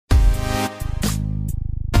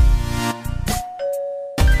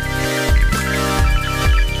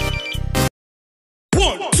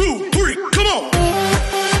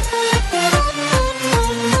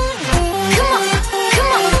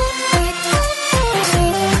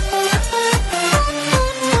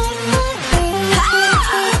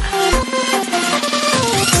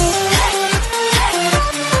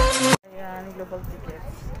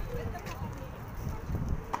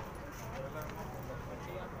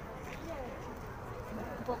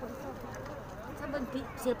ko po ako dito. Saan ba?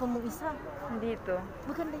 Cellphone mo isa? Dito.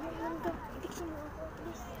 Maganda yun. Ganda. Itiksin mo ako,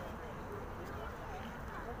 please.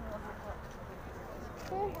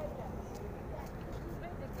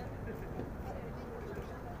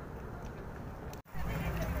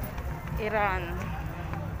 Iran.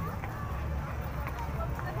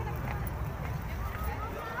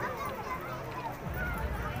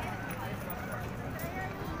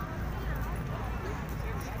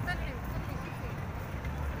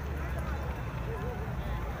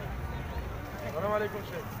 السلام عليكم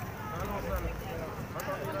شيخ. اهلا وسهلا.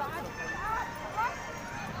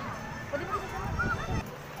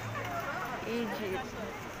 Egypt.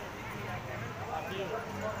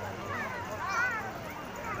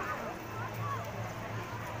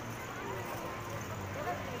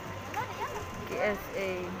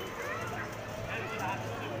 KSA.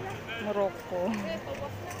 Morocco.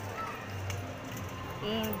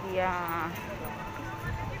 India.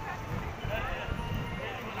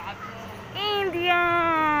 India.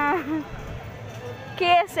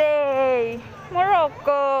 KSA.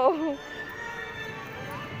 Morocco.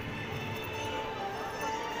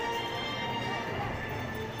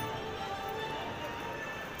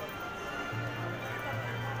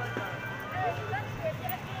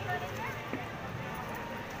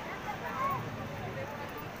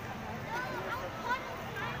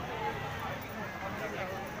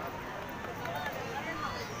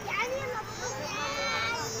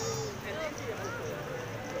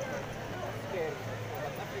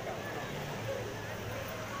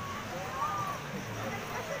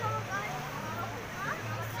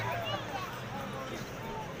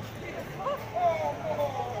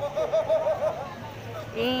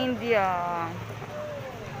 India.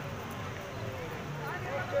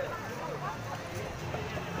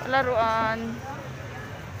 Laruan.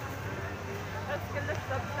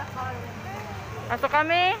 Pasok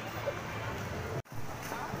kami.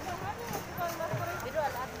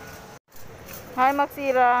 Hi,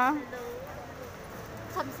 Maxira.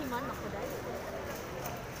 Samsiman ako dahil.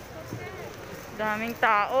 Daming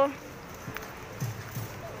tao.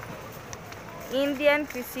 Indian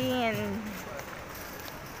cuisine.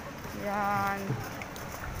 Yan.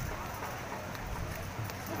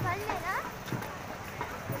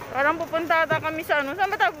 Parang pupunta ata kami sa ano. Saan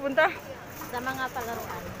ba tayo pupunta? Sa mga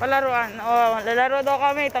palaruan. Palaruan. Oh, lalaro daw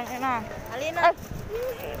kami. Tangina. Alina.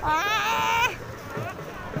 Ah!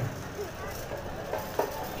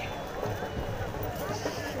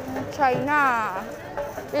 China.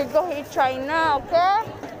 We go in China, okay?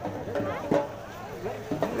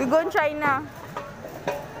 We go in China.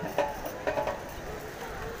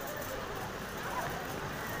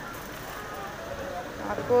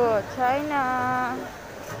 Ako, China.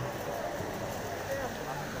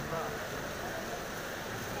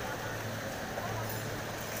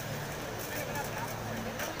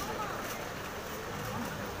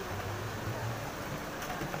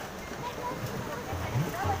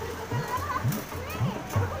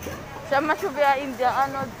 Sama siya India,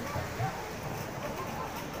 ano?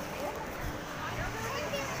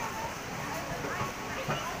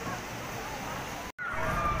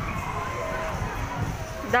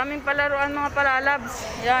 Daming palaruan mga palalabs.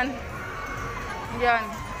 Yan. Yan.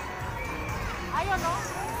 Ayun, no?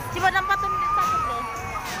 Si Madam Patum din sa tuple.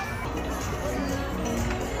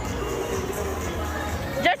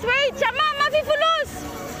 Just wait, sama, mafi fulus.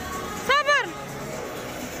 Sabar.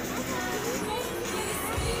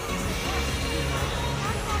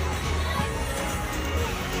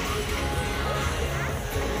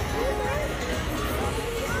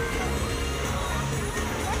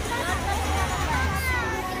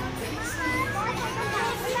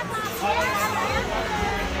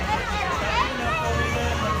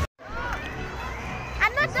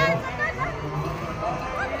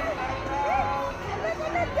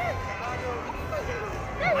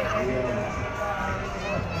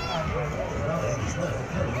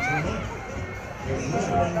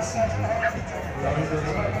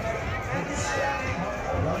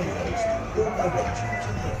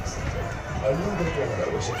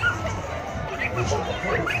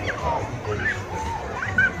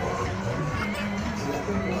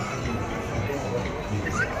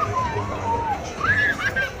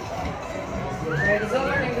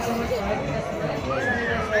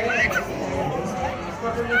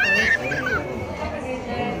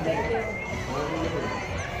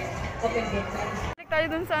 Balik tayo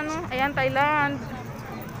dun sa ano, ayan, Thailand,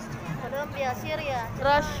 Colombia, Syria.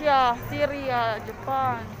 Russia, Syria,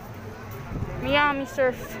 Japan, Miami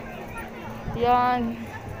surf. Yan.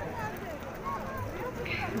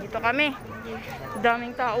 Dito kami.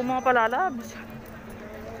 Daming tao mga palalabs.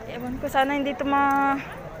 Ewan ko, sana hindi ito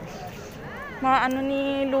ano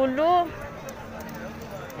ni Lulu.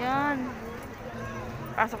 Yan.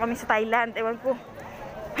 Pasok kami sa Thailand. Ewan ko.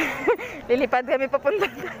 Lilipad kami papunta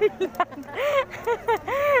Thailand.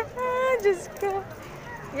 Diyos ko.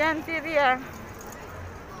 Yan, Syria.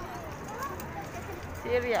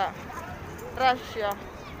 Russia.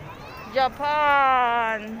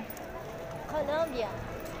 Japan.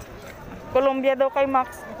 Colombia daw kay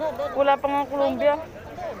Max. Wala pa nga Colombia.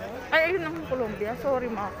 Ay, ayun ang Colombia. Sorry,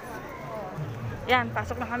 Max. Yan,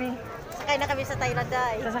 pasok na kami. Sakay na kami sa Thailand,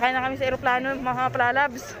 ay. Sasakay na kami sa aeroplano, mga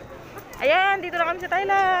palalabs. Ayan, dito na kami sa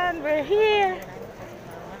Thailand. We're here.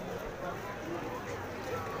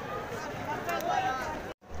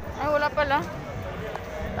 Ay, wala pala.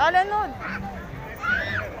 Alanod.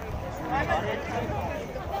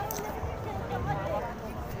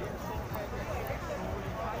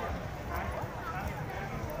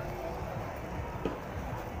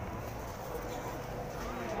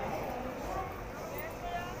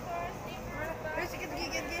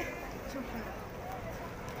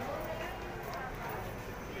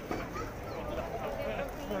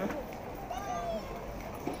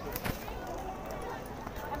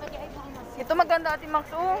 Ito maganda ati Max,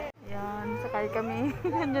 oh. Yan, sakay kami.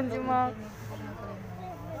 Nandiyan si Max.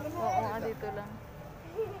 Oo nga, dito lang.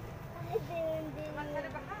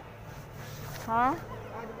 Ha?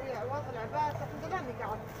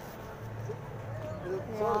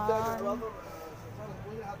 Yan.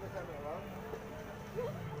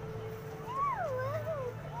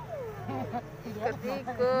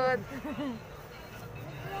 Ikot-ikot.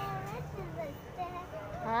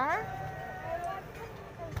 Ha?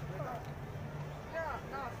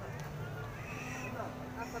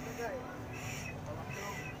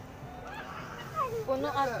 Puno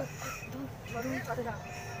ato.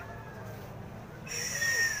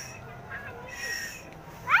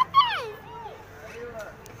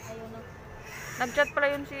 Nag-chat pala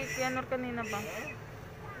yun si Kianor kanina ba?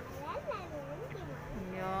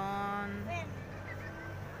 Yan.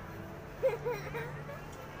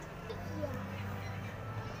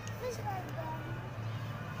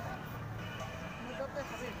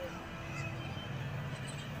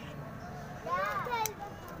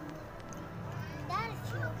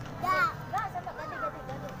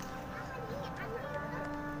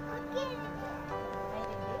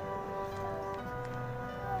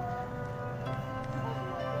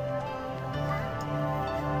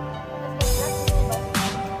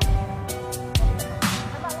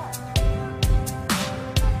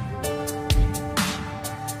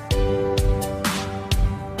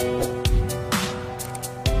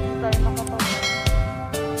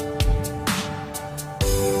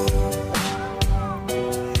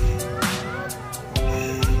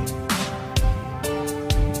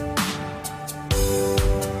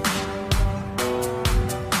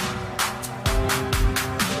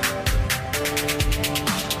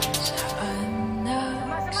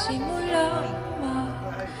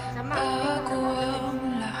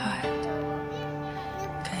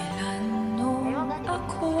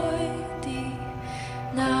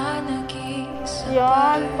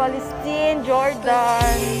 Yan, Palestine,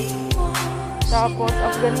 Jordan, tapos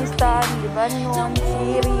Afghanistan, Lebanon,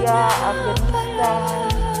 Syria, Afghanistan.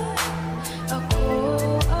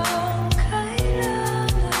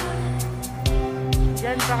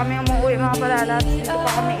 Yan pa kami umuwi mga palalabs. Dito pa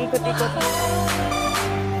kami ikot-ikot.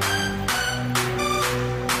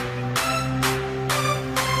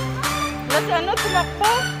 Plus ano,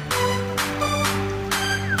 tumakbo?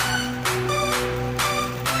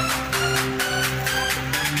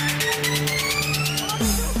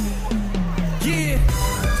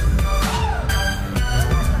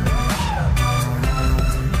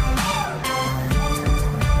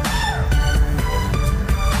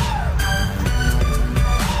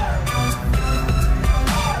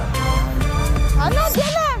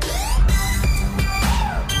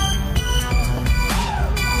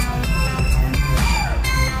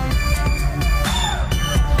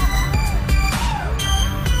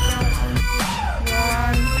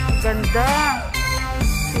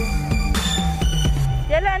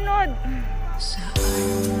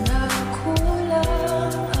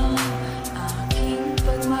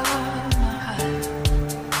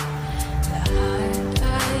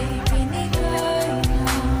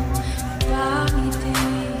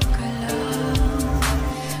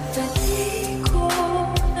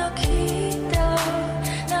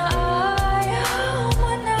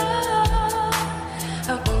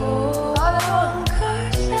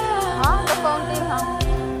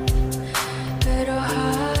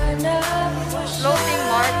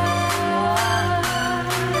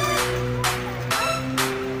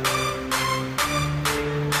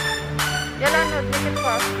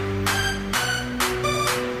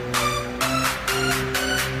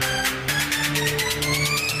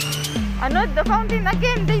 the fountain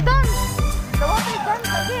again. They done.